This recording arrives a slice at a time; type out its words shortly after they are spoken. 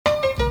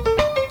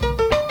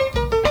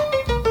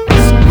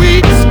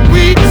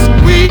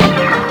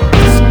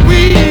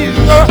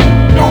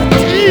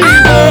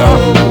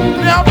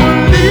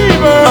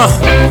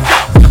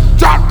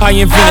I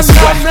invented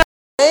sweat.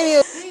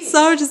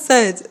 Sarah just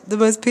said the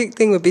most peak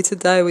thing would be to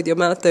die with your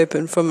mouth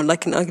open from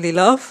like an ugly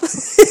laugh.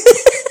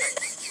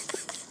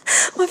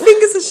 My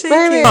fingers are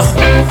shaking.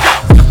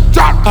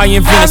 I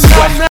invented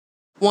sweat.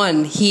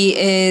 1, he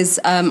is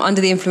under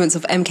the influence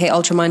of MK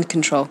Ultra mind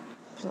control.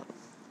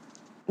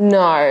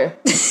 No.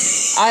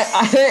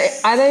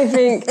 I don't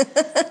think,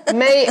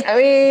 mate, I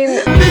mean...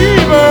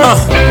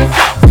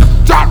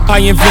 I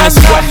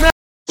invented sweat.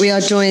 We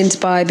are joined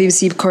by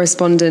BBC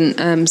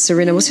correspondent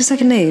Serena. What's your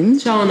second name?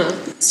 Chana.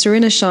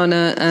 Serena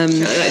Shana.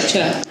 Can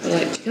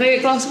I get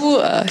a glass of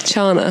water?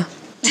 Chana.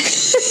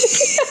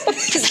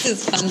 This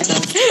is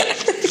fantastic.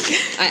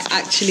 I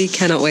actually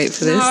cannot wait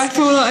for this. No, I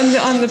feel like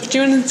do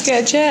you want to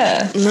get a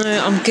chair? No,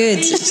 I'm good.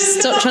 Just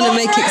stop trying to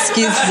make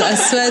excuses. I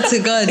swear to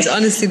God,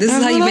 honestly, this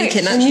is how you make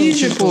it natural.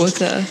 News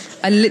reporter.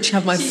 I literally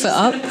have my foot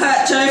up. Can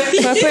I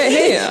put it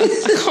here?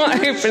 I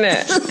can't open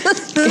it.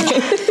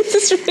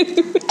 This is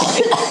really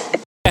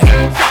weird.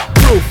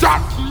 I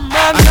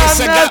guess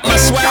I got my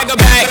swagger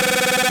back.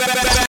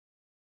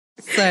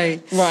 So,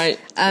 right,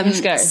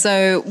 let's go.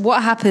 So,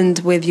 what happened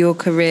with your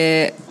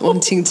career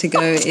wanting to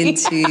go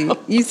into...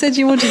 You said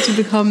you wanted to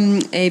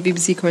become a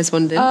BBC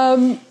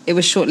correspondent. It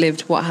was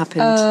short-lived. What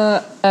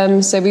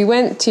happened? So we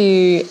went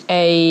to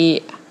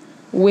a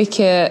what's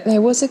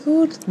it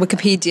called?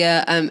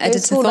 Wikipedia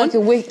It's called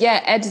editathon. like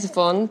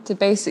editathon to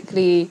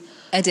basically...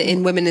 Edit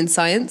in Women in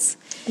Science.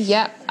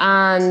 Yep,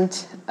 and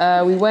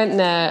we went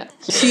there.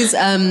 She's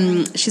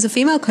a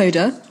female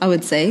coder, I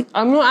would say.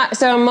 I'm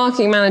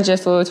marketing manager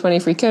for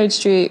 23 Code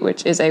Street,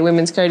 which is a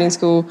women's coding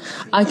school.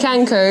 I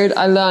can code,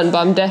 I learned,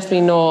 but I'm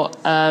definitely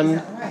not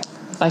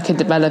like a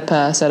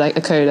developer, so like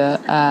a coder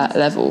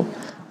level.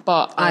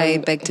 But I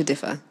beg to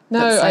differ.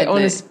 No, I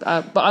honestly,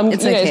 but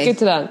It's okay. It's good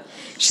to learn.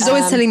 She's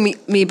always telling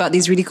me about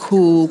these really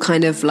cool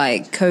kind of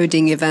like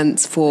coding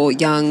events for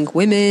young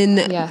women.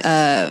 Yes.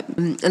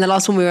 And the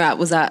last one we were at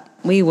was at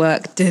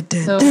WeWork.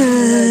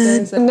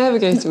 I never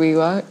go to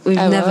WeWork. We've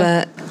ever.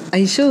 never. Are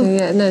you sure?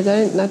 Yeah, no,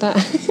 don't.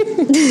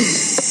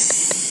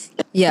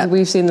 Yeah.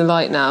 We've seen the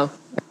light now.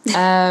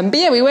 But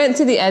yeah, we went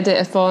to the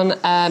edit-a-thon.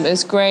 It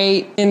was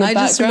great. I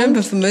just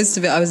remember for most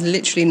of it, I was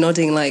literally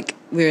nodding like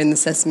we were in the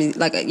Sesame,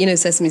 like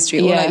Sesame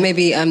Street, or like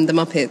maybe the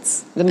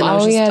Muppets. The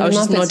Muppets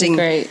are nodding.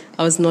 Great.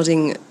 I was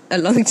nodding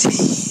along to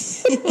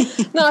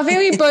you. No, I think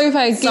we both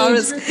had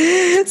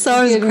good.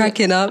 Sarah's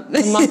cracking up the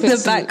Muppets in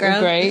the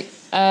background. Were great.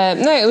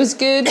 No, it was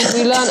good.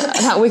 We learned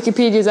that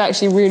Wikipedia is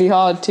actually really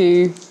hard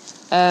to.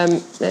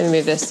 Let me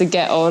move this to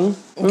get on.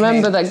 Okay.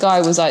 Remember that guy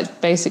was like,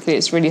 basically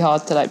it's really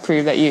hard to like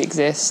prove that you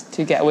exist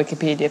to get a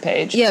Wikipedia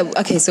page. Yeah,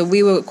 okay, so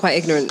we were quite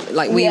ignorant.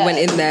 Like we went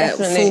in there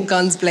definitely. full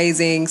guns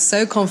blazing,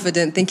 so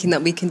confident, thinking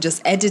that we can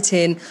just edit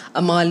in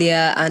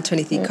Amalia and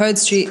 23 Code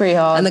Street. It's pretty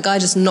hard. And the guy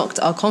just knocked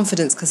our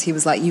confidence because he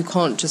was like, you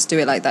can't just do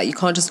it like that. You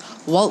can't just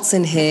waltz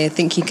in here,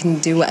 think you can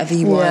do whatever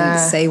you want,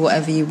 say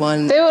whatever you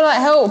want. They were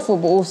like helpful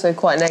but also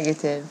quite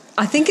negative.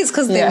 I think it's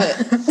because they were...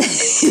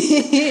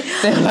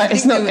 They were like,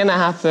 it's not going to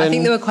happen. I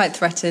think they were quite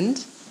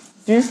threatened.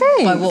 Do you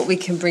think? By what we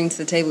can bring to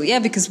the table. Yeah,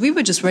 because we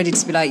were just ready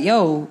to be like,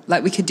 yo,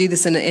 like we could do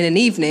this in an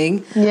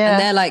evening. Yeah.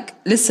 And they're like,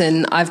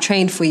 listen, I've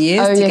trained for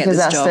years to get this job. Oh, yeah, because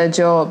that's their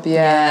job.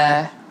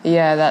 Yeah.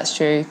 Yeah, that's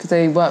true. Because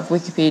they work for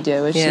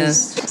Wikipedia, which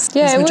is...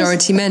 Yeah, it's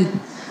majority men.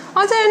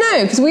 I don't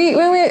know, because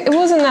it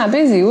wasn't that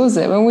busy, was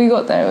it? When we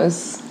got there, it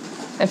was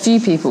a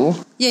few people.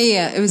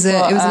 Yeah, it was a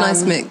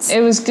nice mix.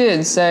 It was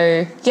good,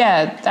 so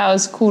yeah, that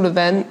was a cool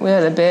event. We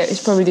had a bit. We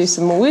should probably do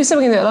some more. We said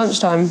we can do it at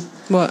lunchtime.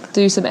 What?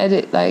 Do some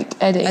editing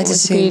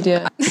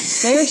Wikipedia.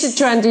 Maybe we should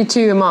try and do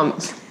 2 a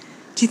month.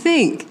 Do you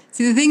think?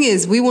 See, the thing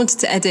is, we wanted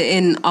to edit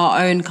in our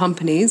own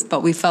companies,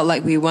 but we felt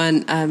like we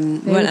weren't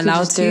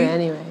allowed to. Do it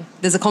anyway.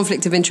 There's a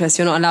conflict of interest.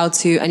 You're not allowed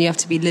to, and you have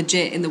to be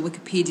legit in the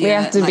Wikipedia. We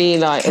have to be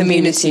like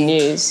community. BBC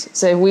News.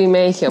 So if we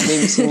make it on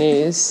BBC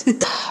News,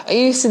 I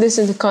used to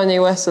listen to Kanye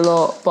West a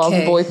lot, but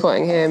I'm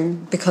boycotting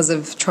him because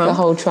of Trump. The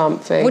whole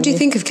Trump thing. What do you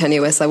think of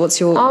Kanye West? Like, what's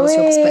your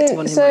perspective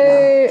on him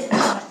right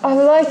now? I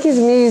like his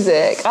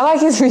music. I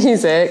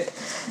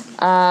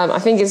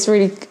think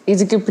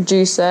he's a good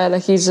producer.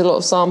 Like he uses a lot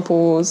of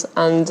samples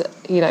and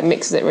he like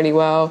mixes it really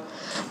well.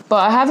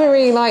 But I haven't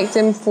really liked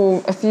him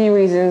for a few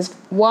reasons.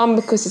 One,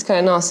 because he's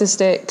kind of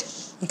narcissistic.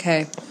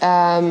 Okay.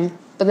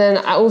 But then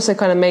I also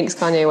kind of makes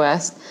Kanye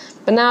West.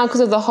 But now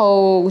because of the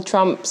whole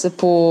Trump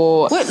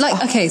support...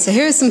 Okay, so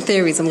here are some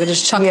theories I'm going to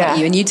just chuck at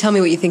you and you tell me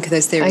what you think of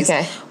those theories.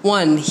 Okay.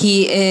 1,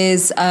 he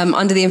is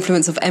under the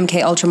influence of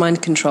MK Ultra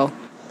mind control.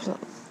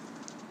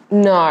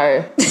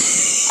 No.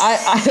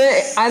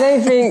 I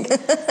don't think...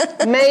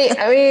 Mate,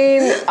 I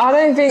mean, I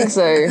don't think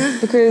so.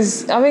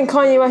 Because I think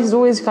Kanye West has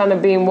always kind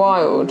of been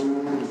wild.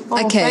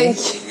 Okay.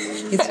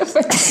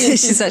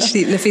 She's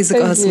actually, Nafisa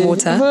got her some I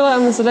water. feel like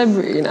I'm a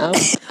celebrity now.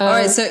 All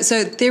right,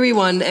 so theory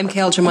one, MK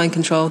Ultra mind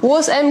control.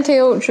 What's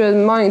MK Ultra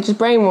mind? Just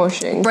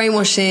brainwashing?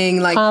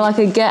 Brainwashing, like... Kind of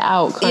like a Get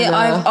Out kind of.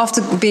 Yeah,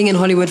 after being in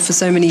Hollywood for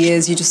so many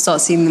years, you just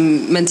start seeing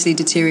them mentally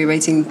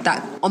deteriorating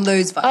on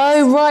those vibes.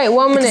 Oh, right,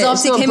 1 minute.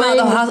 Because after he came out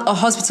of the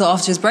hospital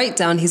after his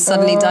breakdown, he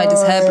suddenly dyed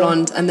his hair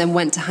blonde and then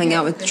went to hang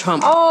out with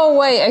Trump. Oh,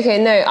 wait,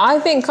 okay, no. I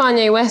think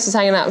Kanye West is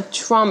hanging out with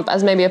Trump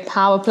as maybe a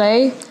power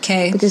play.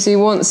 Okay. Because he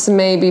wants to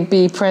maybe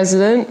be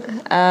president.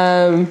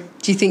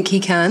 Do you think he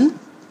can?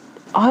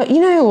 You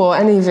know what?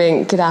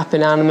 Anything could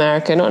happen now in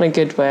America, not in a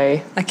good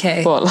way.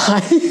 Okay. But,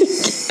 like...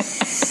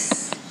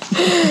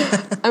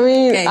 I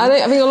mean, Okay.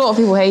 I think a lot of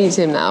people hate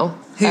him now.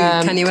 Who?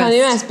 Kanye West? Kanye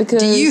West,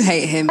 because... Do you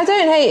hate him? I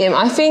don't hate him.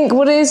 I think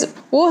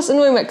what's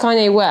annoying about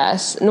Kanye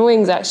West,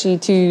 annoying is actually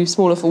too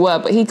small of a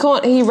word, but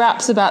he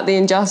raps about the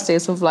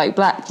injustice of, like,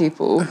 black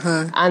people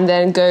and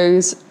then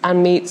goes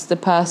and meets the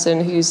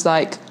person who's,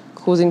 like,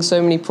 causing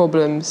so many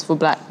problems for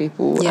black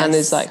people and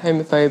is, like,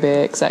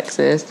 homophobic,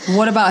 sexist.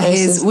 What about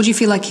what do you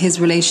feel like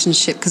his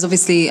relationship? Because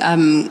obviously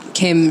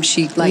Kim,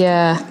 she, like,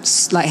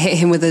 like hit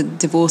him with a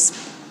divorce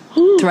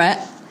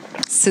threat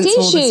since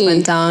all this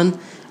went down.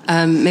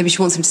 Maybe she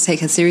wants him to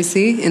take her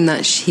seriously in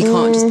that he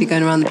can't just be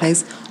going around the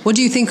place. What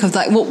do you think of,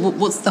 like,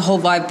 what's the whole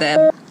vibe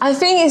there? I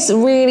think it's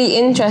really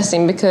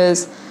interesting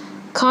because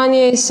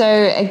Kanye is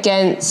so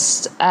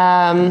against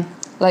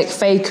like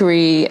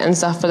fakery and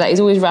stuff like that. He's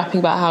always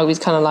rapping about how he's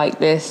kind of like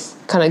this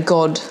kind of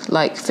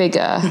god-like figure.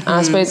 And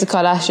I suppose the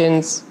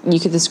Kardashians, you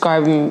could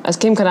describe them as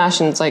Kim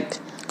Kardashian's like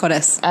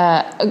Goddess.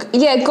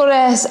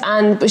 Goddess,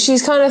 but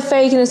she's kind of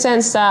fake in the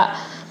sense that,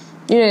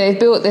 you know, they've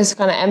built this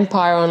kind of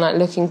empire on, like,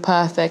 looking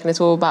perfect, and it's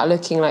all about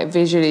looking, like,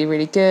 visually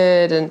really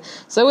good. And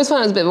so I always find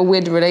it was a bit of a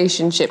weird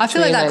relationship. I feel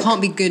like that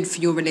can't be good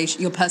for your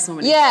personal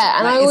relationship. Yeah,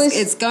 and like,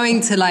 it's going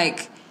to,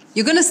 like,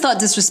 you're going to start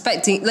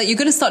disrespecting, like, you're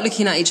going to start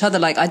looking at each other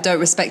like, I don't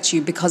respect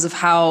you because of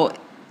how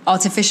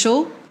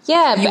artificial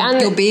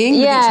you're being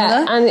with each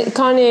other. And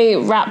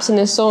Kanye raps in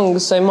his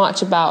songs so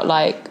much about,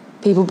 like,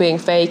 people being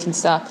fake and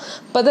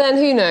stuff. But then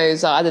who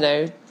knows? I don't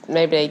know.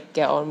 Maybe they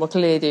get on. Well,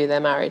 clearly do. They're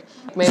married.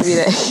 Maybe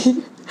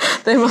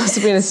there must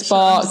have been a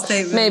spark.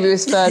 Maybe it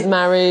was third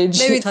marriage.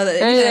 Maybe each other,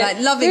 like,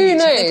 loving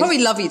each other. They probably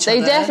love each other.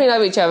 They definitely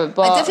love each other.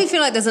 But I definitely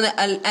feel like there's an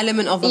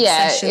element of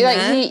obsession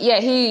there.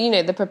 He, you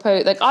know, the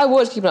proposed. Like, I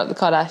watch Keeping Up with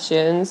the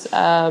Kardashians.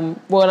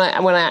 When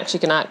I actually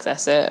can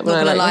access it.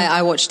 Not gonna lie,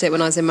 I watched it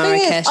when I was in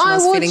Marrakesh and I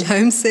was feeling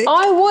homesick.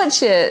 I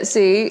watch it.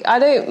 See, I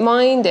don't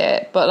mind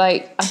it, but,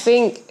 like, I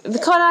think the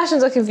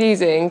Kardashians are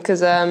confusing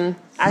because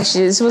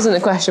actually, this wasn't a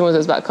question, was it? It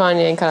was about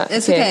Kanye and Kardashian.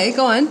 It's okay,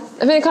 go on.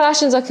 I think the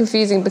Kardashians are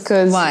confusing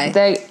because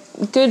they're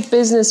good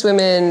business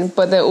women,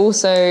 but they're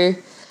also...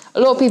 A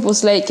lot of people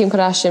slate Kim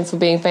Kardashian for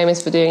being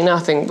famous for doing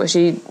nothing, but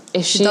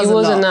if she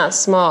wasn't that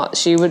smart,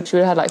 she would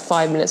have had, like,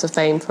 5 minutes of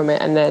fame from it,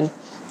 and then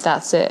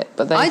that's it.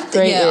 But I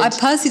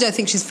personally don't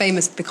think she's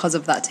famous because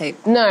of that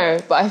tape. No,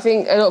 but I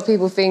think a lot of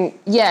people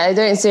think, they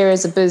don't see her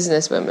as a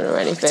businesswoman or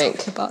anything.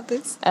 Talk about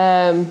this.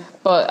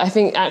 But I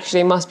think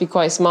actually it must be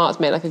quite smart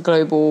to make, like, a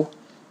global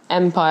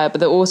empire, but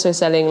they're also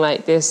selling,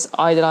 like, this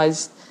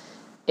idealized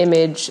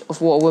image of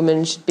what a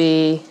woman should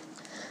be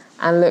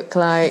and look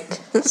like.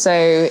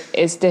 So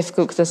it's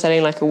difficult because they're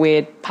selling, like, a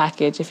weird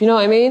package, if you know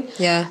what I mean.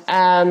 Yeah.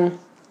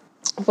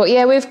 But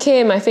yeah, with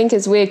Kim, I think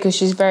it's weird because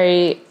she's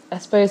very, I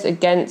suppose,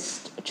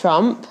 against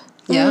Trump.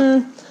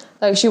 Yeah.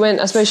 Like, she went,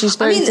 I suppose she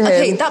spoke to him.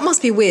 Okay, that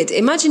must be weird.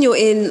 Imagine you're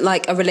in,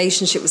 like, a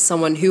relationship with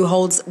someone who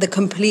holds the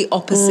complete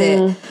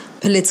opposite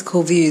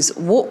political views.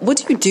 What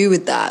do you do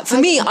with that? For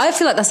me, I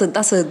feel like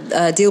that's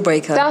a deal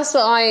breaker. That's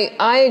what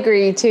I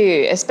agree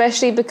too,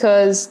 especially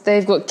because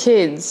they've got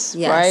kids,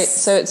 right?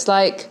 So it's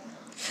like...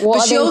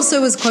 But she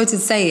also was quoted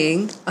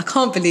saying, I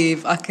can't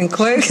believe I can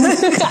quote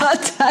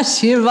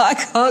Kardashian, but I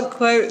can't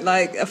quote,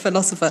 like, a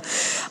philosopher.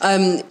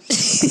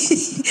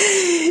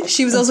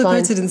 She was also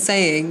quoted in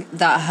saying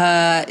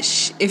that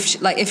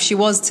if she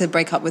was to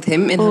break up with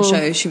him in her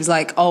show, she was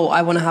like, oh,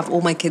 I want to have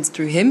all my kids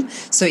through him.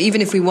 So even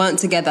if we weren't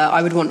together,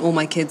 I would want all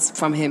my kids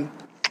from him.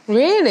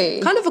 Really?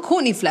 Kind of a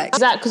Courtney flex.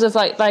 Is that because of,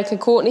 like a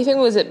Courtney thing,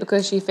 or is it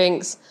because she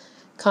thinks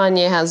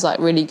Kanye has, like,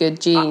 really good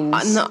genes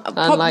and,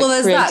 like,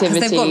 there's creativity? That, because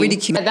they've got really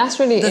cute... That's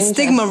really The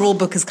stigma rule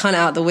book is kind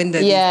of out the window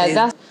these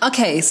days.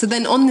 Okay, so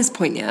then on this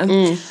point,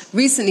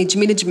 recently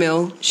Jamila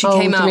Jamil, she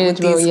came out with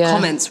these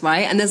comments,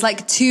 right? And there's,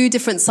 like, two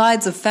different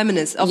sides of the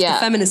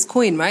feminist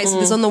coin, right? So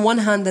there's, on the one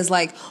hand, there's,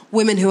 like,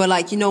 women who are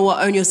like, you know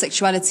what, own your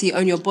sexuality,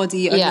 own your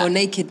body, own your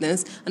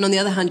nakedness. And on the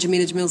other hand,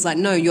 Jamila Jamil's like,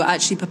 no, you're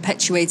actually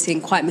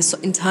perpetuating quite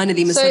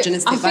internally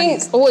misogynistic values.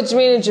 I think what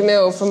Jamila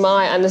Jamil, from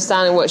my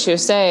understanding what she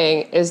was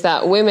saying, is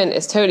that women...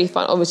 It's totally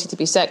fine, obviously, to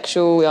be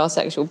sexual. We are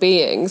sexual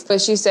beings. But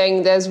she's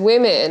saying there's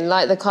women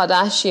like the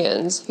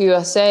Kardashians who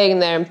are saying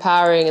they're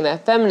empowering and they're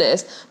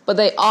feminist, but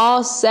they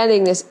are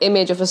selling this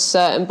image of a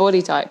certain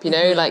body type, you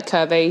know, like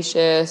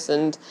curvaceous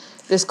and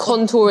this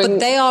contouring. But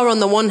they are, on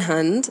the one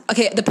hand, I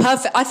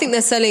think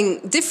they're selling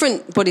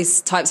different body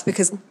types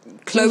because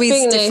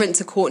Chloe's different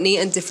to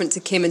Kourtney and different to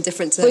Kim and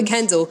different to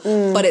Kendall,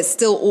 but it's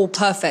still all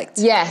perfect.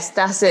 Yes,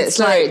 that's it.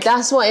 Sorry,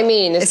 that's what I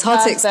mean. It's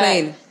hard to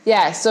explain.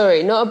 Yeah,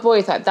 sorry, not a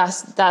boy type.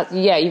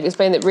 Yeah, you've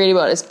explained it really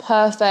well. It's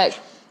perfect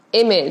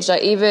image,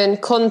 like even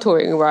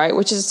contouring, right,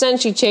 which is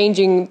essentially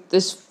changing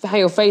this how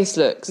your face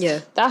looks.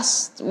 Yeah, I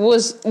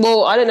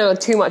don't know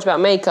too much about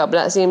makeup, but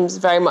that seems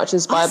very much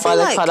inspired by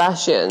the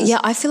Kardashians. Yeah,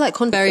 I feel like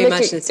very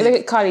imaginative. Look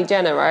at Kylie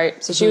Jenner,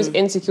 right? So she was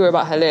insecure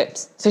about her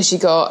lips, so she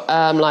got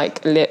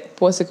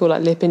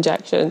lip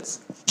injections,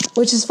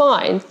 which is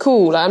fine,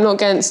 cool. Like, I'm not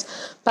against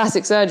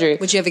plastic surgery.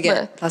 Would you ever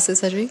get plastic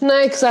surgery?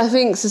 No, because I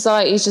think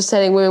society is just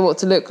telling women what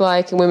to look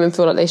like, and women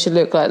feel like they should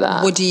look like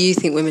that. What do you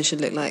think women should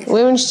look like?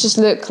 Women should just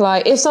look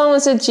like, if someone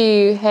said to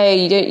you,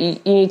 hey, you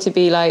need to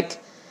be like,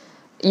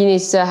 you need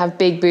to have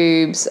big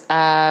boobs,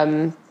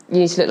 you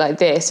need to look like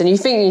this, and you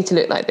think you need to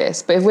look like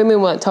this, but if women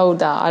weren't told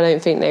that, I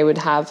don't think they would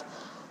have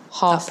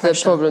half the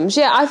problems.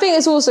 Yeah, I think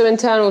it's also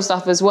internal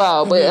stuff as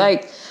well, but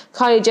like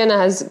Kylie Jenner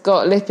has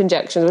got lip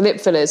injections or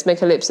lip fillers, make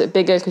her lips look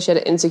bigger because she had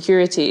an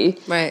insecurity.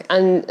 Right.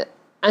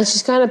 And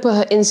she's kind of put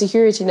her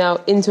insecurity now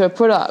into a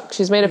product.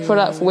 She's made a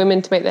product for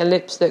women to make their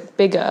lips look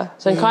bigger.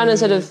 So kind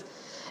of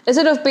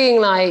instead of being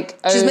like,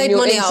 she's made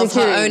money out of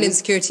her own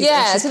insecurities.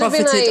 Yeah, and she's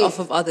profited off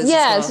of others. Yeah,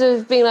 as well. Instead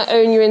of being like,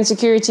 own your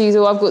insecurities,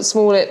 or I've got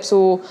small lips,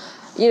 or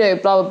blah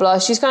blah blah.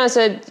 She's kind of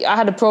said, I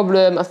had a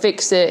problem, I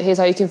fixed it. Here's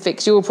how you can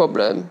fix your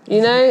problem.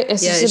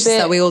 It's just a bit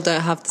that we all don't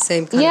have the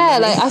same kind of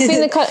money. Like I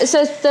think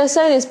they're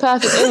selling this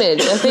perfect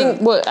image. I think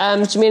what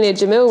Jameela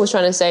Jamil was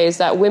trying to say is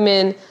that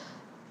women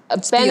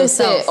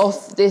benefit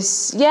off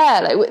this.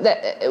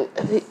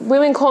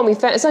 Women call me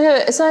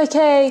it's like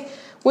a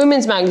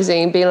women's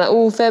magazine being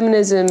like,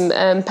 feminism,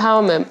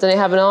 empowerment. Then they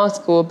have an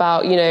article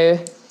about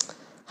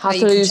how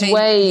to lose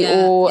weight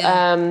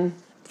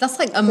that's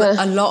like a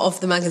lot of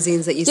the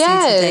magazines that you see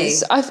today.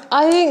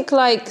 I think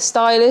like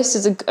Stylist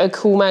is a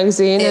cool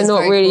magazine. They're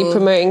not really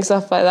promoting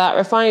stuff like that.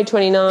 Refinery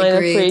 29 are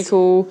pretty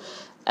cool.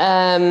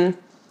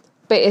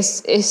 But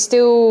it's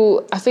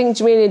still, I think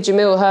Jameela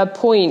Jamil, her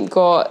point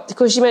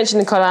because she mentioned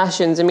the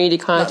Kardashians, the media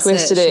kind of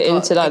twisted it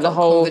into like the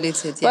whole. But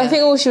I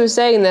think all she was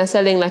saying, they're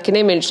selling like an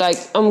image. Like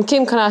on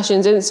Kim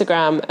Kardashian's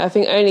Instagram, I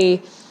think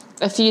only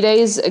a few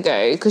days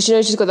ago, because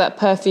she's got that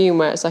perfume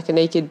where it's like a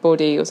naked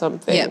body or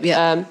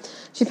something.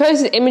 She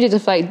posted images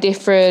of like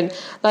different,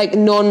 like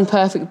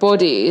non-perfect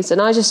bodies,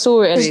 and I just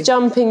saw it as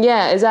jumping.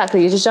 Yeah,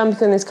 exactly. You're just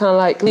jumping on this kind of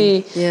like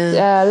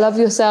love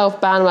yourself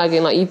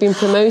bandwagon. Like you've been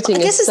promoting. I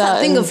guess it's that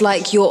thing of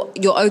like you're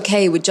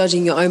okay with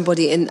judging your own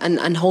body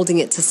and holding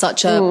it to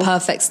such a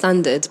perfect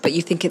standard, but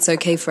you think it's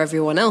okay for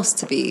everyone else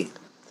to be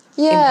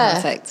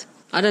imperfect.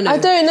 I don't know. But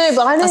I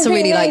don't that's a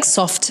really like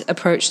soft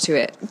approach to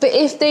it. But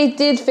if they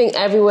did think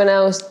everyone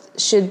else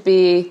should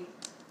be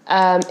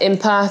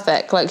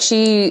imperfect, like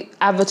she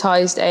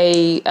advertised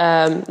a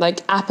like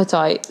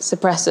appetite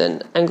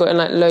suppressant and got in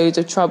like loads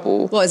of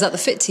trouble. What is that, the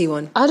Fit Tea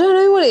one? I don't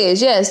know what it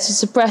is. Yeah, it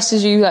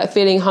suppresses you like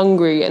feeling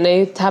hungry, and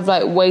they have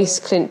like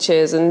waist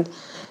clinches and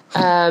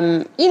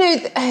to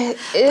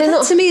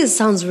me it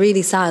sounds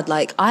really sad.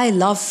 Like I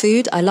love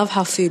food, I love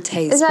how food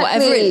tastes.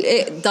 Exactly. Whatever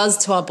it does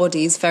to our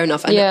bodies, fair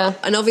enough.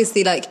 And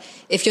obviously like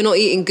if you're not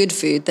eating good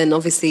food, then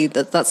obviously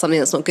that's something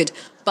that's not good.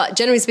 But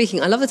generally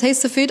speaking, I love the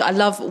taste of food. I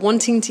love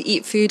wanting to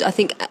eat food. I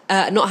think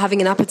not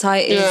having an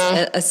appetite is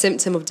a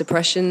symptom of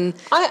depression.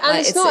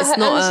 It's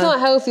not a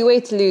healthy way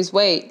to lose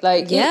weight.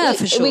 Like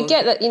for sure. We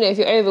get that, if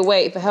you're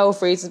overweight for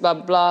health reasons, blah,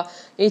 blah, blah,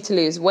 you need to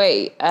lose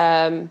weight.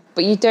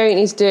 But you don't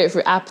need to do it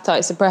through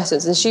appetite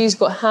suppressants. And she's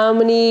got how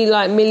many,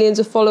 like, millions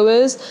of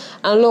followers?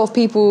 And a lot of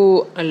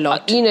people,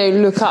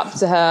 look up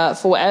to her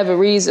for whatever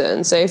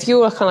reason. So if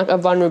you're kind of like a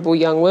vulnerable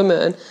young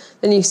woman,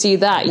 then you see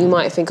that, you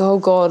might think, oh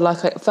God, like,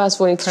 first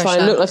of all, I need to try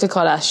and look like a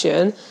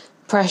Kardashian.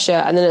 Pressure.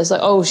 And then it's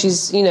like, oh,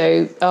 she's,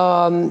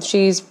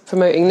 she's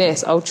promoting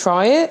this. I'll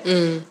try it.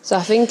 So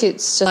I think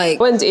it's just, like,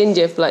 I went to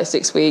India for like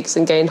 6 weeks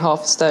and gained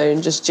half a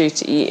stone just due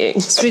to eating.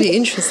 It's really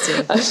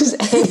interesting. I just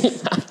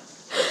ate that.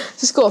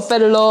 Just got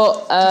fed a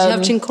lot. Did you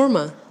have chicken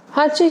korma?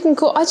 Had chicken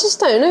korma. I just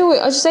don't know.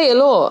 I just ate a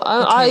lot.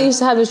 I used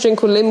to have this drink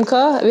called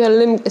Limca. Have you had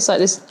Limca? It's like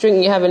this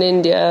drink you have in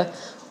India,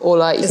 or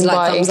like you can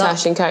buy it in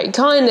cash and carry.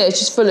 Kind of, it's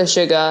just full of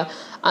sugar.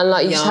 And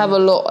like you just have a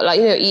lot, like,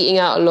 eating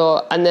out a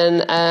lot. And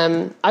then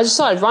I just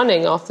started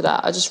running after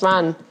that. I just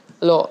ran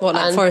a lot. What,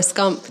 like Forrest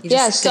Gump?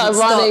 Started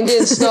running,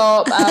 didn't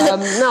stop.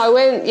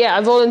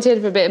 I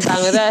volunteered for a bit in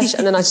Bangladesh,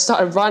 and then I just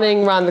started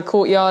running around the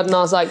courtyard, and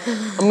I was like,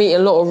 I'm eating a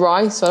lot of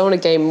rice, so I don't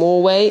want to gain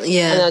more weight.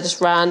 Yeah. And then I just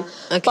ran.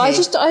 Okay.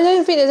 But I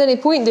don't think there's any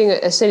point doing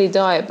a silly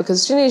diet, because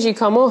as soon as you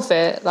come off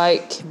it,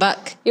 like,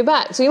 you're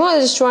back. So you might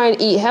just try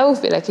and eat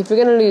healthy. Like, if you're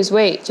going to lose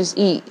weight, just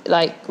eat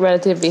like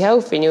relatively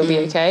healthy, and you'll be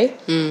okay.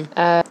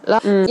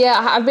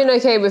 I've been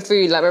okay with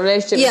food. Like, my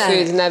relationship with food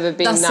has never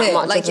been that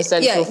much of a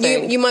central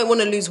thing. You might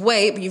want to lose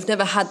weight, but you've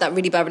never had that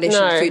really bad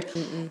relationship with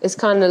food. It's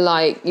kind of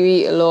like you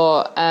eat a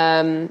lot.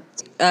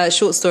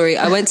 Short story,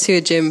 I went to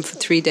a gym for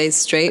 3 days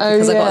straight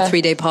because I got a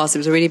 3-day pass. It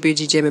was a really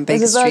bougie gym in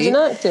Baker Street. Virgin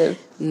Active?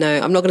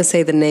 No, I'm not going to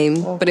say the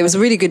name, but it was a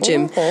really good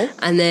gym. Okay.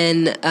 And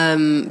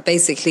then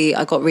basically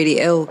I got really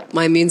ill.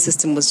 My immune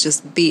system was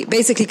just beat.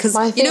 Basically, because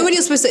you know when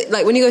you're supposed to,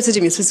 like when you go to the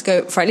gym, you're supposed to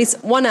go for at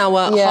least 1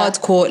 hour,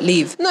 hardcore,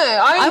 leave. No,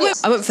 I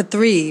went for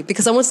 3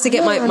 because I wanted to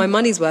get my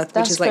money's worth,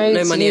 which is like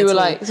no money at all.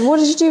 Like, so what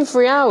did you do for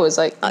 3 hours?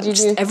 Like, did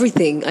you do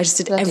everything? I just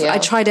did. I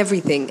tried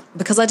everything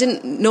because I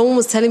didn't. No one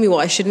was telling me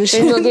what I should and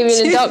shouldn't. They're not giving you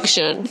an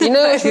induction. You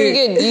know, it's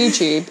really good.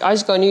 YouTube. I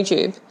just go on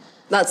YouTube.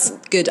 That's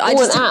good. I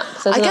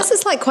guess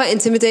it's like quite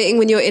intimidating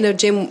when you're in a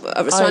gym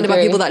surrounded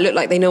by people that look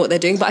like they know what they're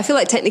doing. But I feel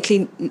like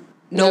technically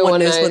no one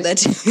knows what they're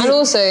doing. And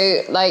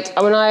also, like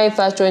when I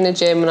first joined the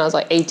gym when I was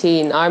like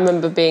 18, I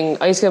remember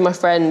I used to go with my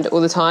friend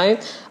all the time,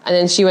 and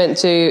then she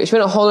went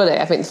on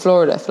holiday, I think, to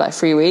Florida for like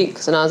 3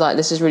 weeks, and I was like,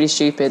 this is really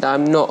stupid.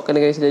 I'm not going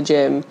to go to the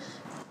gym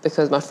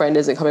because my friend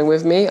isn't coming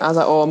with me. I was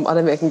like, I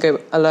don't think I can go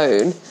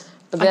alone.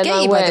 But then I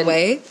get you, by the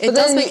way. It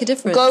does make a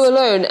difference. Go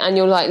alone, and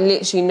you're like,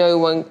 literally no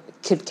one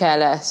could care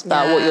less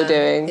about what you're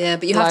doing. Yeah,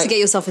 but you have to get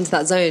yourself into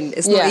that zone.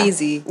 It's not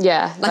easy.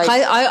 Yeah. Like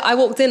I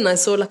walked in and I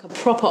saw like a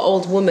proper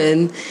old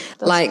woman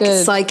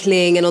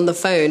cycling and on the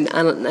phone,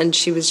 and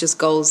she was just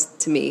goals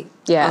to me.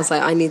 Yeah. I was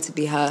like, I need to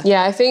be her.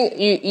 Yeah, I think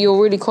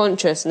you're really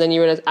conscious, and then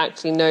you realise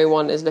actually no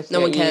one is looking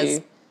at you. No one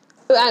cares.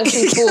 I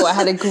actually thought I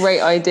had a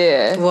great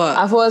idea. What?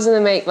 I thought I was going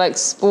to make like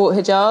sport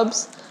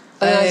hijabs.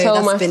 And then I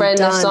told my friend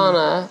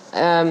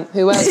Asana,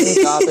 who wears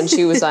hijab, and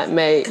she was like,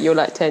 mate, you're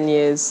like 10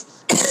 years.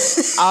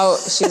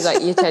 She was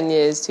like, you're 10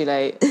 years too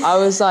late. I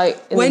was like...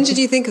 When did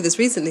you think of this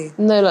recently?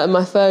 No, like in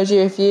my 3rd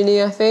year of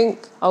uni, I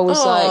think. I was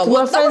like...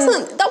 Well,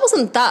 that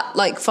wasn't that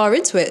like far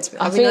into it.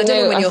 I don't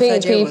know when your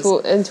 3rd year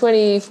was. In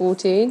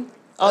 2014.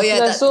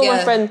 I saw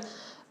my friend...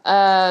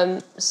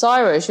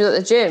 Syra, she was at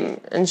the gym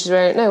and she's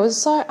wearing, was it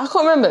Syra? I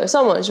can't remember,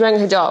 someone, she's wearing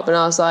a hijab, and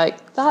I was like,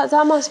 that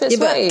must be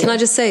sweaty. But can I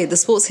just say, the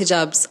sports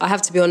hijabs, I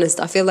have to be honest,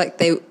 I feel like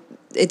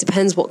it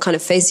depends what kind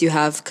of face you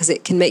have, because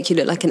it can make you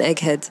look like an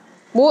egghead.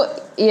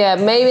 What? Yeah,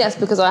 maybe that's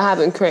because I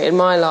haven't created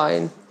my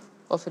line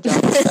of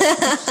hijabs.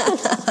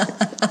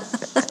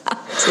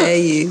 Dare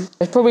you.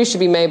 It probably should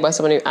be made by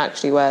someone who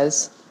actually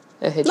wears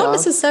a hijab. Not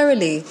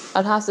necessarily.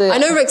 I'd have to... I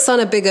know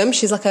Roxana Begum.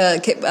 She's like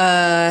a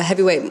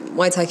heavyweight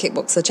Muay Thai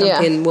kickboxer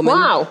champion woman.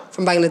 Wow.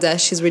 From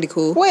Bangladesh. She's really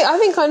cool. Wait, I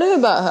think I know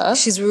about her.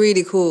 She's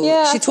really cool.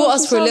 Yeah, she taught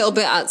us for a little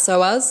bit at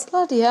SOAS.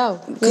 Bloody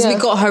hell. Because we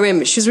got her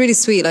in. She's really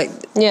sweet. Like,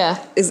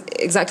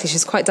 exactly.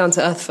 She's quite down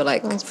to earth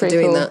for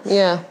doing that.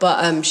 Yeah.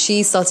 But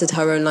she started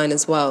her own line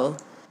as well.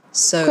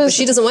 So, but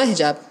she doesn't wear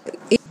hijab.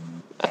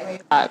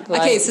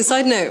 Okay, so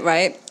side note,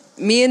 right?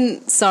 Me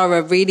and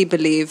Sarah really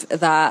believe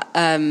that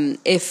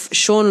if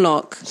Sean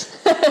Locke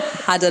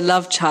had a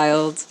love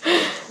child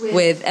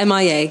with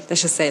MIA,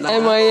 let's just say it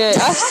like MIA,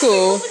 that's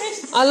cool.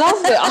 I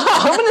love it.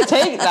 I'm going to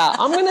take that.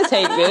 I'm going to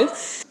take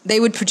this.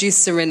 They would produce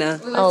Serena.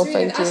 Well,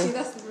 thank you. Actually,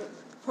 that's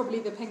probably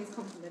the Penguins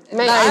compliment.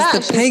 Mate, that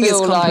is the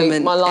biggest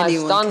compliment. Like my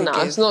life's done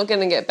now. It's not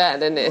going to get better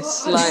than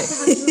this. Like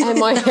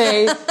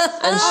MIA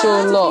and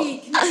Sean Locke.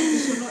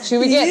 Should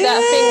we get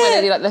that thing where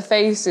they do like the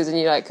faces and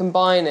you like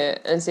combine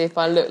it and see if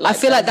I look like? I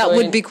feel like that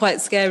would be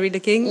quite scary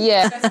looking.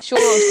 Yeah, Sean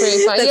Locke's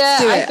pretty funny.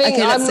 I think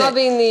I'm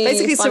loving the.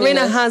 Basically, funniness.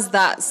 Serena has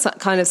that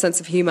kind of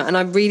sense of humour, and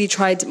I really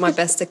tried my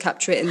best to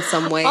capture it in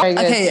some way.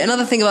 Okay,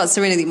 another thing about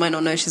Serena that you might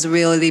not know, she's a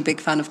really big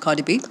fan of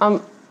Cardi B.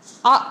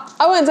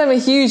 I wouldn't say I'm a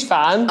huge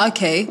fan.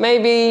 Okay.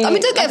 Maybe... I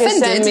mean, don't get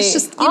offended. It's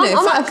just, you know,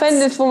 I'm not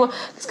offended for my...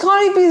 Because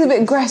Cardi B's a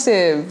bit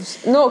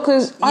aggressive. Not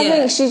because... I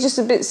think she's just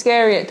a bit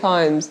scary at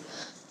times.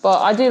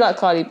 But I do like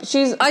Cardi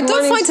B. I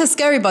don't find her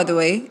scary, by the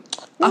way.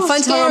 I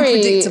find her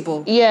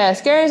unpredictable. Yeah,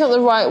 scary is not the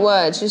right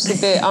word. She's just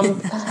a bit... I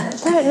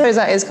don't know if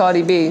that is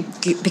Cardi B.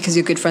 Because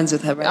you're good friends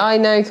with her, right? I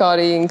know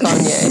Cardi and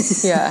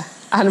Kanye. Yeah.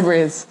 And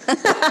Riz.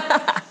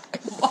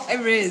 Why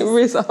Riz?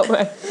 Riz up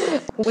there.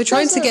 We're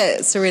trying to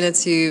get Serena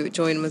to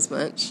join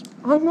Muzmatch.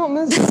 I'm not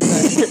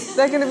Muzmatch.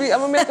 They're going to be... I'm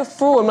going to make a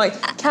fool. I'm like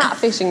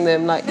catfishing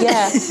them. Like, on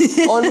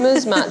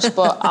Muzmatch,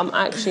 but I'm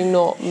actually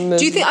not Muslim.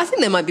 Do you think... I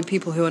think there might be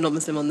people who are not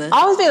Muslim on there.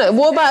 I was thinking, like,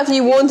 what about if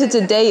you wanted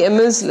to date a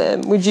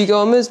Muslim? Would you go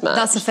on Muzmatch?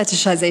 That's a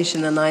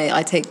fetishization, and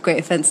I take great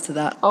offence to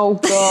that. Oh,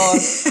 God.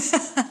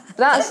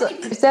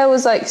 If there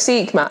was, like,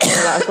 Sikh match,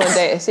 and I was going to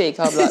date a Sikh,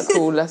 I'd be like,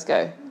 cool, let's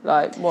go.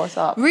 Like, what's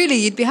up? Really?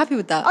 You'd be happy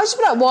with that? I'd just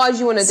be like, why do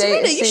you want to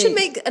date a Sikh? You should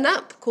make an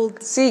app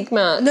called... Sikh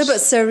Match. No, but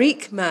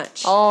Sarik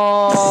Match.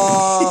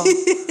 Oh.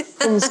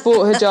 From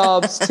sport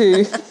hijabs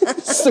to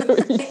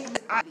Sarik.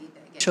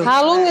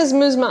 How long has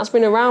Muzmatch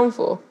been around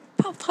for?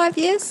 About 5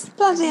 years.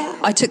 Bloody hell.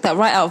 I took that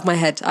right out of my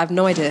head. I have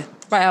no idea.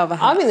 Right out of my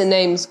head. I think the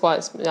name's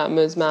quite like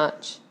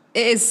Muzmatch.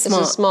 It is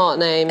smart. It's a smart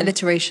name.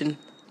 Alliteration.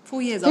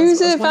 4 years. Who's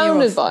it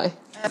founded by?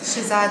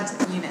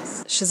 Shazad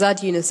Yunus.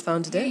 Shazad Yunus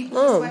founded it. He used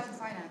to work in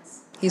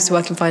finance. He used to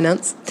work in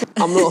finance.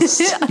 I'm lost.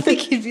 I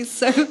think he'd be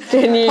so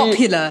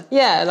popular.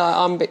 Yeah, like,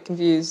 I'm a bit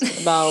confused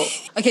about...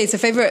 Okay, so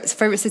favourite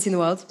city in the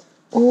world?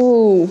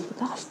 Oh,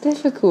 that's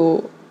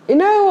difficult. You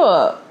know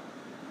what?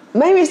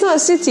 Maybe it's not a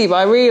city, but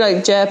I really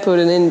like Jaipur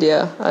in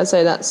India. I'd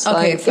say that's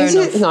okay, like... fair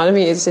enough. No, I don't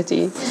think it's a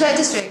city. Is that a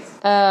district?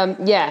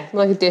 Yeah,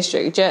 like a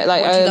district.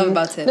 Like, what do you love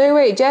about it? No,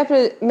 wait,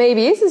 Jaipur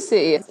maybe is a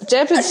city.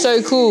 Jaipur's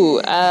so cool.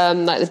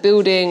 Like the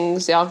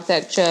buildings, the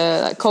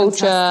architecture, like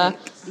culture.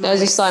 Fantastic. There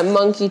was this like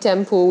monkey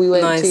temple we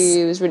went to.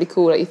 It was really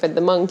cool. Like you fed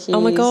the monkeys.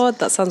 Oh my god,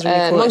 that sounds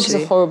really cool. Monkeys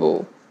actually. are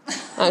horrible.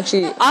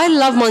 Actually, I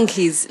love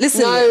monkeys.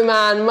 Listen, no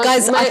man,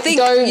 guys. I think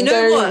you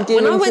know what?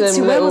 When I went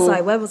to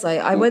where was I?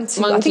 I went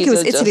to I think it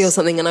was Italy or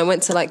something, and I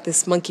went to like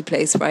this monkey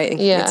place, right? In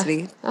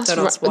Italy. Don't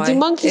ask why. Do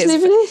monkeys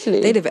live in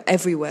Italy? They live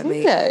everywhere,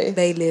 mate.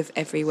 They live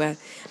everywhere,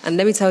 and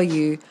let me tell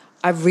you,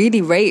 I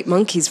really rate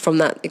monkeys from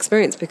that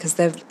experience because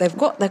they're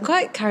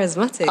quite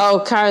charismatic.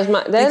 Oh,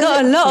 charismatic! They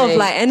got a lot of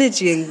like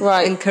energy and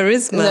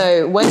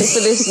charisma. No,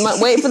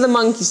 wait for the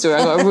monkey story.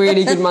 I got a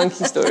really good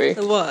monkey story.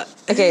 What?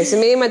 Okay, so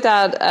me and my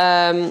dad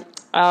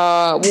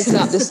are walking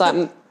up this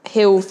like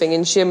hill thing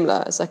in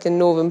Shimla. It's like a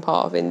northern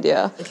part of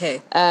India.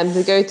 Okay.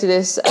 To go to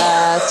this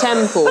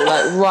temple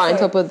like right on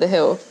top of the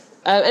hill.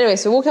 Anyway,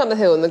 so we're walking up the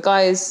hill and the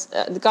guy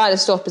at the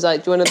stop is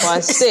like, "Do you want to buy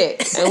a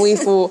stick?" And we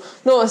thought,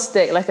 not a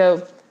stick, like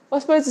I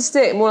suppose a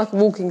stick, more like a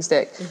walking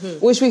stick,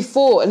 which we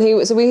thought. And he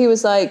was like, "We're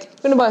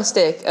going to buy a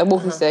stick, a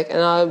walking stick."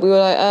 And we were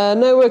like,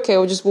 "No, we're okay,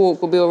 we'll just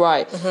walk, we'll be all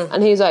right."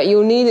 And he was like,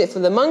 "You'll need it for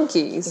the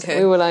monkeys." Okay.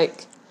 We were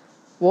like,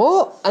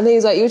 "What?" And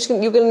he's like, you're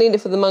going to need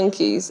it for the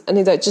monkeys. And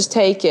he's like, just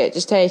take it,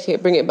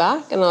 bring it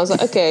back. And I was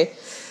like, okay.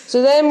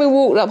 So then we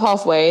walked up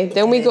halfway.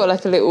 Then we got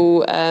like a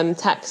little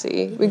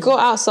taxi. We got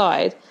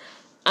outside.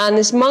 And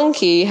this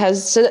monkey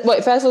first of all,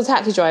 the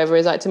taxi driver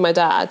is like to my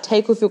dad,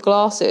 "Take off your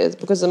glasses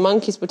because the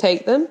monkeys will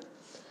take them."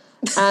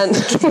 And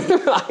we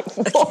were like,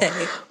 what?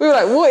 Okay. We were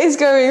like, what is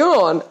going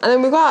on? And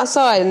then we go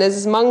outside and there's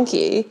this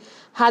monkey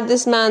had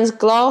this man's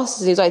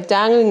glasses. He was like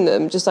dangling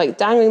them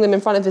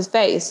in front of his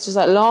face, just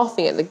like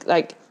laughing at the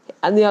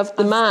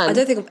man. I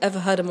don't think I've ever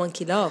heard a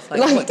monkey laugh. Like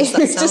what does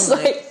that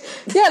sound like?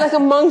 Yeah, like a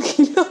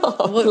monkey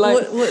laugh. What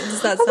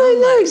does that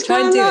sound like?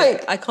 Try and do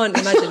it. I can't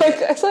imagine it.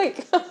 It's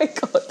like, I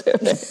can't do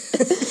it.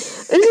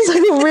 It's just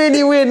like a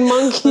really weird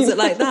monkey. Was it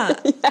like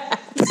that? Yeah.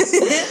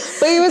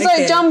 But he was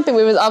like jumping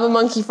with his other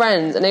monkey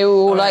friends, and they were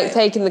all like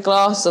taking the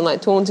glasses and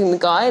like taunting the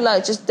guy.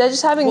 Like they're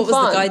just having fun.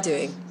 What was the guy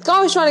doing? The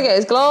guy was trying to get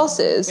his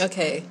glasses.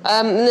 Okay.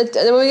 And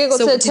then when we got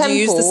to the temple, did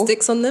you use the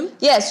sticks on them?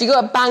 Yes, you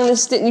got to bang the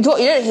stick. You don't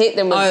hit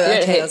them. You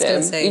don't hit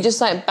them. Say. You just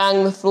like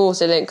bang the floor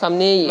so they don't come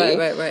near you.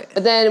 Right.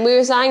 But then we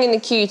were standing in the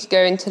queue to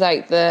go into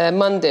like the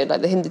mandir,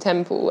 like the Hindu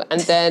temple,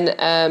 and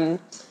then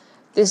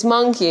this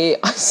monkey,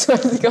 I swear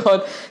to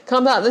God,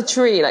 comes out of the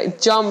tree, like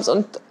jumps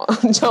on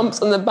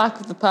the back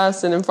of the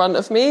person in front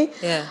of me.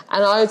 Yeah.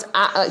 And I was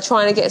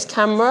trying to get his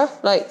camera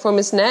like from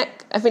his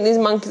neck. I think these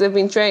monkeys have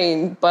been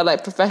trained by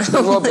like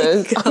professional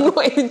robbers. I'm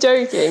not even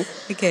joking.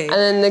 Okay. And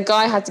then the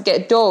guy had to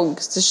get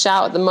dogs to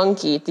shout at the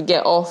monkey to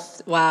get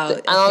off. Wow.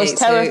 And I was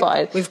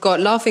terrified. So we've got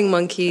laughing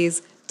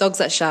monkeys, dogs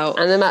that shout.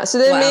 And then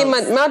me and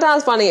my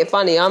dad's finding it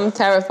funny. I'm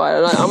terrified.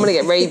 I'm like, I'm gonna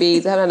get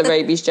rabies. I haven't had a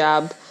rabies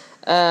jab.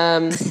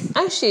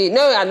 Actually,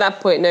 no, at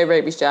that point, no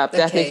rabies jab.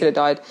 Definitely could have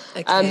died.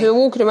 Okay. So we were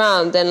walking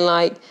around, then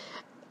like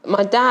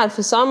my dad,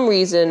 for some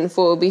reason,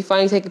 thought it would be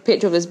funny to take a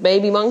picture of this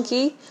baby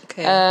monkey.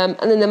 Okay. And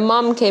then the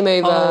mum came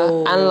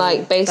over and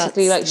like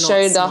basically like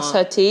showed us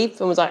her teeth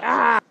and was like,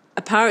 ah.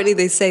 Apparently,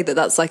 they say that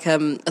that's like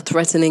a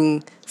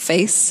threatening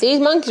face.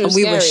 These monkeys were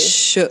scary. We were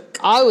shook.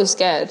 I was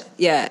scared.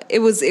 Yeah, it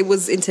was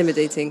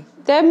intimidating.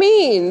 They're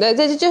mean. They're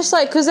just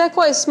like, because they're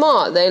quite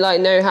smart. They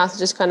like know how to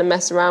just kind of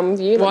mess around with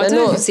you. Well, I don't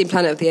know if you've seen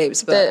Planet of the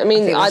Apes, but I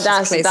mean,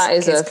 that's a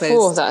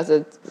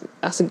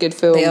good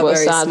film, but a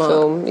sad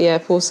film. Yeah,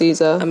 poor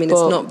Caesar. I mean,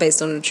 it's not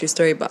based on a true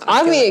story, but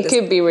I think it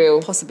could be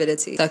real.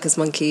 Possibility. Circus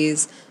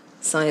monkeys,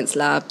 science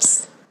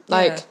labs,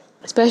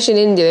 especially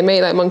in India, they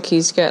make like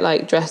monkeys get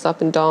like dressed up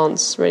and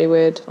dance. Really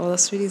weird. Oh,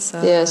 that's really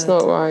sad. Yeah, it's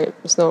not right.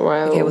 It's not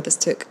right. Okay, well, this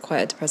took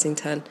quite a depressing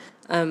turn.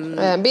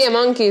 But yeah,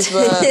 monkeys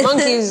were just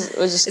scary.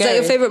 Is that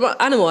your favourite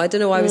animal? I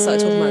don't know why we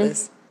started talking about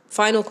this.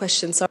 Final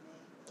question. Sorry.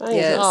 Thanks.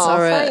 Yeah,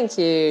 Sarah. Thank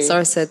you.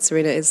 Sarah said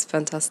Serena is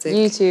fantastic.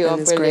 You two are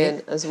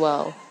brilliant as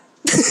well.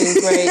 Doing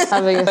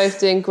great. Both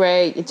doing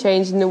great. You're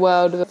changing the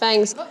world.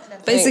 Thanks.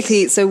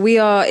 Basically, so we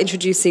are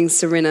introducing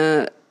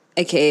Serena,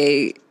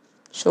 aka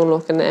Sean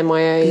Lock and the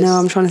MIAs. No,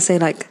 I'm trying to say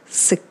like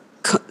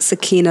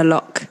Sakina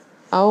Lock.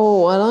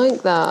 Oh, I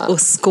like that. Or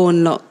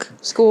Scorn Lock.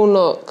 Scorn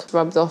Lock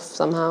rubbed off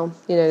somehow.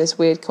 You know, this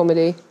weird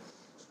comedy.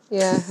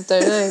 Yeah, I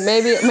don't know.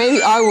 Maybe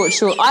I watch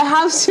Sean. I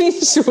have seen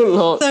Sean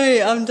Lock.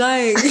 Sorry, I'm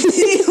dying. Where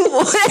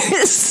is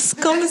this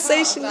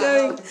conversation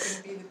going? You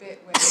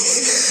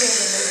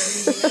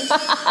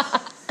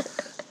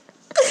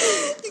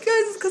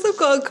guys, it's because I've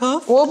got a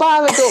cough. What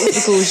about if a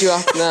doctor calls you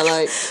up and they're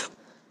like...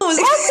 I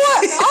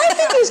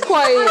think it's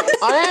quite...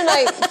 I don't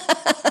like...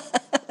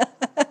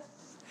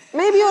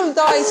 Maybe you'll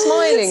die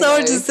smiling.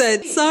 Sarah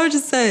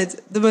just said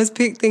the most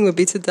peak thing would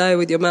be to die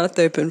with your mouth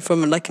open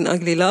from like an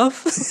ugly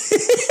laugh.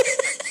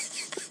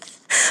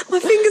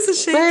 My fingers are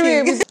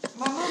shaking.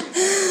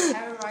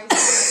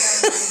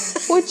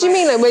 What do you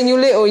mean? Like when you're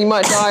little, you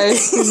might die?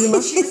 She was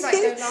like,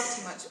 don't laugh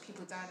too much,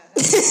 people die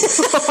like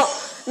that.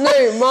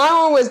 No,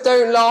 my one was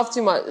don't laugh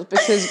too much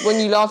because when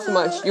you laugh too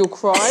much, you'll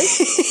cry.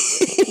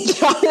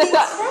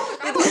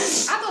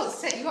 Adults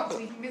set you up to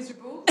be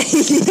miserable. Right,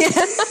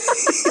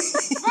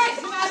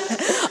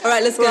 all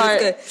right, let's go.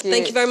 Let's go.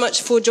 Thank you very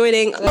much for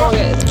joining.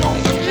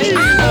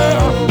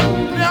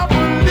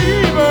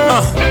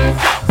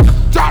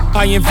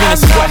 I invented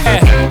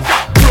sweat.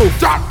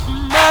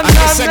 I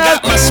guess I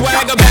got my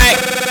swagger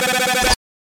back.